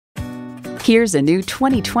Here's a new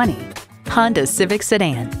 2020 Honda Civic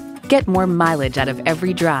sedan. Get more mileage out of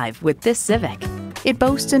every drive with this Civic. It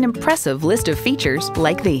boasts an impressive list of features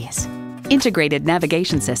like these: integrated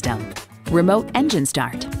navigation system, remote engine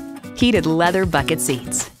start, heated leather bucket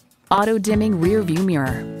seats, auto-dimming rear view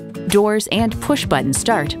mirror, doors and push-button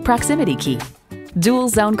start proximity key, dual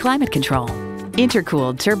zone climate control,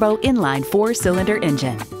 intercooled turbo inline 4-cylinder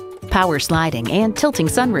engine, power sliding and tilting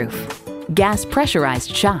sunroof, gas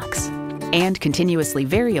pressurized shocks, and continuously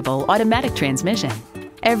variable automatic transmission.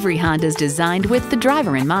 Every Honda is designed with the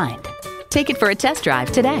driver in mind. Take it for a test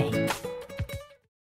drive today.